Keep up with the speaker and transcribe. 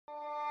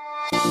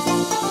Hey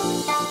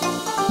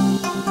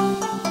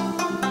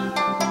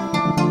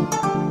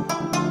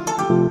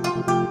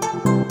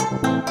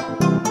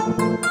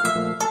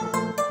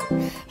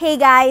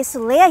guys,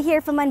 Leah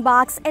here from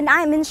Unbox, and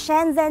I'm in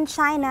Shenzhen,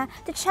 China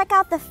to check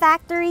out the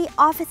factory,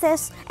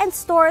 offices, and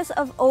stores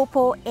of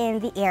OPPO in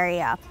the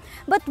area.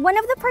 But one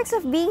of the perks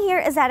of being here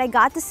is that I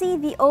got to see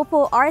the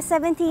OPPO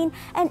R17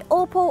 and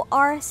OPPO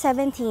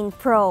R17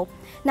 Pro.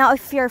 Now,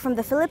 if you're from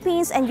the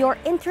Philippines and you're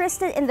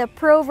interested in the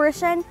Pro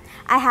version,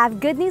 I have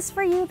good news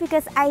for you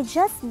because I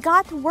just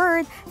got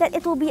word that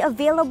it will be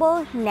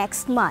available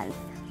next month.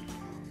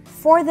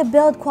 For the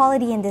build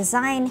quality and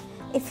design,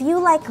 if you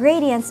like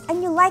gradients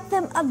and you like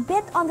them a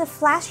bit on the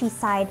flashy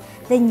side,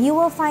 then you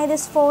will find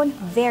this phone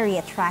very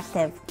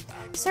attractive.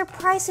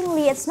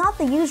 Surprisingly, it's not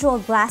the usual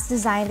glass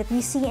design that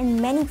we see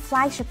in many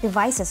flagship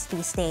devices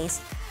these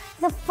days.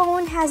 The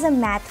phone has a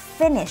matte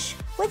finish,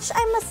 which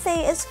I must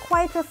say is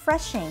quite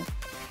refreshing.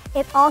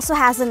 It also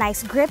has a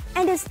nice grip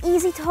and is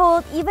easy to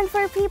hold even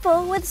for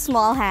people with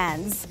small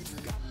hands.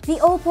 The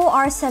OPPO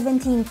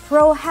R17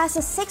 Pro has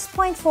a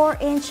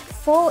 6.4-inch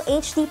Full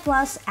HD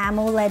Plus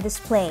AMOLED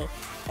display.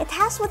 It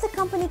has what the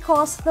company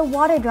calls the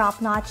water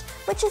drop notch,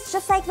 which is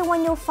just like the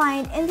one you'll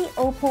find in the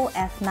OPPO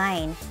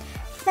F9.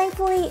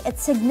 Thankfully,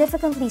 it's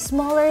significantly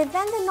smaller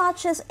than the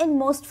notches in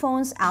most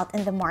phones out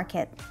in the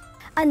market.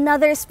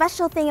 Another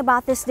special thing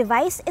about this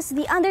device is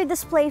the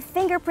under-display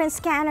fingerprint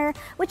scanner,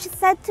 which is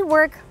said to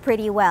work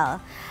pretty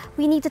well.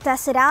 We need to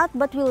test it out,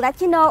 but we'll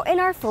let you know in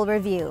our full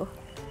review.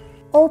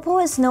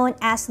 OPPO is known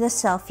as the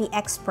selfie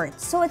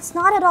expert, so it's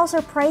not at all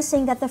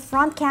surprising that the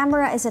front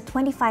camera is at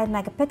 25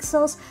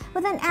 megapixels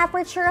with an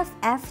aperture of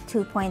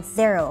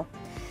f2.0.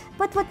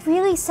 But what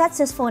really sets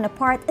this phone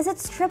apart is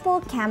its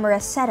triple camera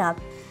setup.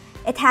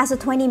 It has a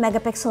 20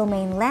 megapixel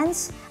main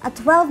lens, a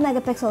 12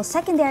 megapixel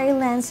secondary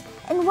lens,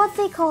 and what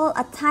they call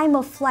a time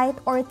of flight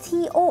or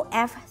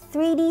TOF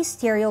 3D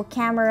stereo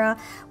camera,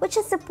 which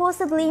is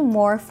supposedly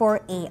more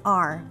for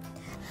AR.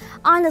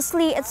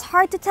 Honestly, it's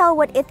hard to tell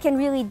what it can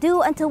really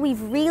do until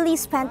we've really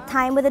spent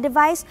time with the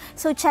device,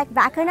 so check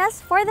back on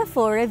us for the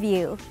full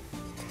review.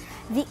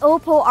 The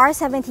OPPO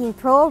R17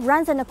 Pro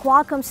runs on a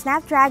Qualcomm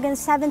Snapdragon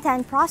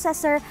 710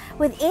 processor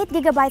with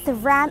 8GB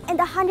of RAM and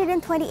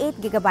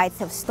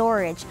 128GB of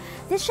storage.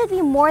 This should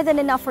be more than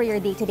enough for your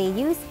day-to-day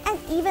use and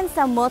even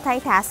some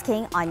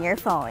multitasking on your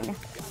phone.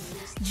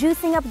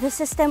 Juicing up the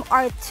system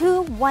are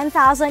two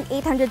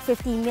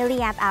 1,850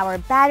 mAh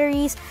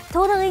batteries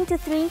totaling to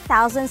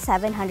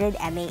 3,700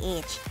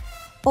 mAh.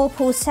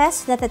 OPPO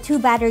says that the two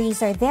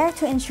batteries are there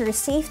to ensure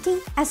safety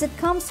as it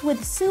comes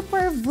with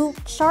Super VOOC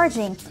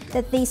charging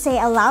that they say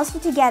allows you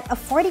to get a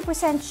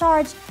 40%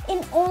 charge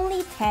in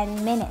only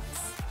 10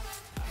 minutes.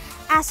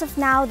 As of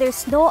now,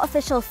 there's no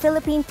official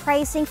Philippine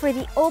pricing for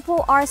the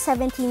OPPO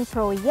R17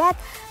 Pro yet,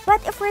 but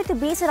if we're to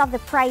base it off the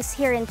price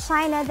here in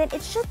China, then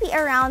it should be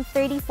around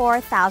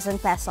 34,000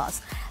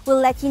 pesos. We'll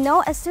let you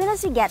know as soon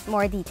as we get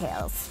more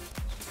details.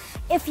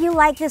 If you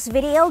like this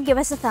video, give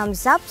us a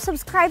thumbs up,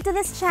 subscribe to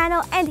this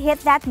channel, and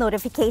hit that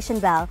notification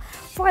bell.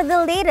 For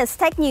the latest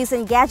tech news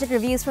and gadget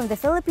reviews from the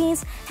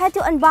Philippines, head to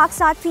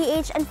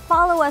unbox.ph and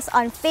follow us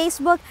on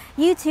Facebook,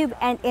 YouTube,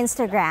 and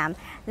Instagram.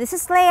 This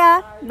is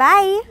Leah.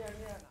 Bye!